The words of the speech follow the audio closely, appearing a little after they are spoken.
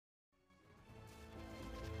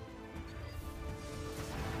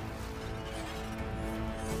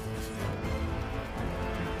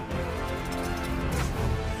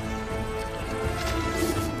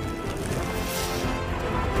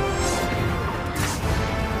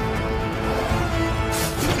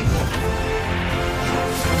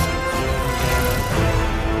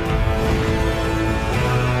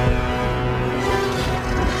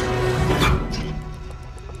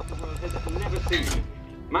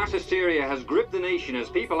Mass hysteria has gripped the nation as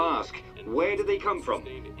people ask, where did they come from?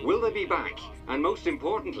 Will they be back? And most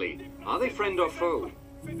importantly, are they friend or foe?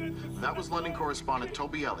 That was London correspondent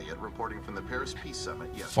Toby Elliott reporting from the Paris Peace Summit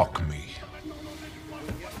yesterday. Fuck me.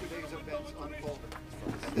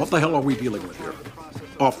 What the hell are we dealing with here?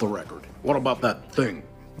 Off the record. What about that thing?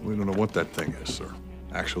 We don't know what that thing is, sir.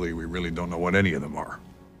 Actually, we really don't know what any of them are.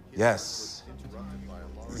 Yes.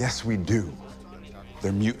 Yes, we do.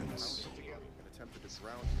 They're mutants.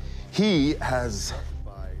 He has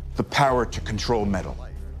the power to control metal.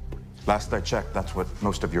 Last I checked, that's what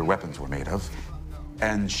most of your weapons were made of.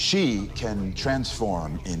 And she can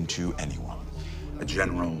transform into anyone. A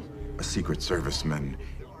general, a secret serviceman,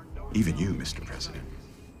 even you, Mr. President.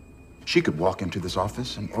 She could walk into this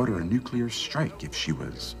office and order a nuclear strike if she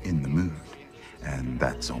was in the mood. And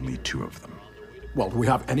that's only 2 of them. Well, do we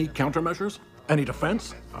have any countermeasures? Any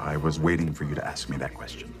defense? I was waiting for you to ask me that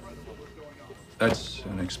question. That's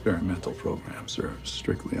an experimental program, sir.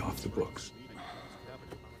 Strictly off the books.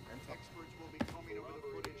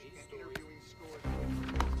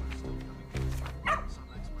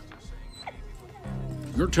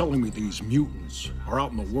 You're telling me these mutants are out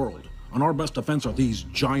in the world, and our best defense are these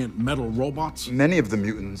giant metal robots? Many of the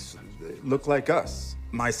mutants look like us.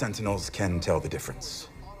 My sentinels can tell the difference.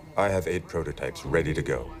 I have 8 prototypes ready to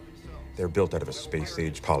go. They're built out of a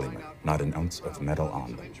space-age polymer, not an ounce of metal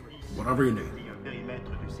on them. Whatever you need. Périmètre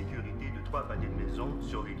de sécurité de 3 pâtés de maison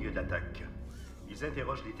sur les lieux d'attaque. Ils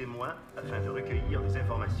interrogent les témoins afin de recueillir des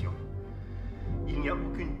informations. Il n'y a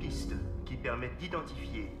aucune piste qui permette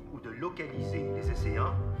d'identifier ou de localiser les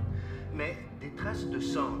assaillants, mais des traces de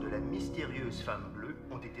sang de la mystérieuse femme bleue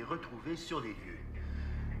ont été retrouvées sur les lieux.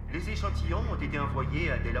 Les échantillons ont été envoyés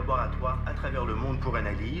à des laboratoires à travers le monde pour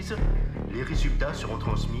analyse. Les résultats seront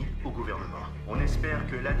transmis au gouvernement. On espère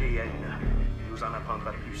que l'ADN nous en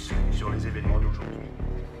apprendra plus sur les événements d'aujourd'hui.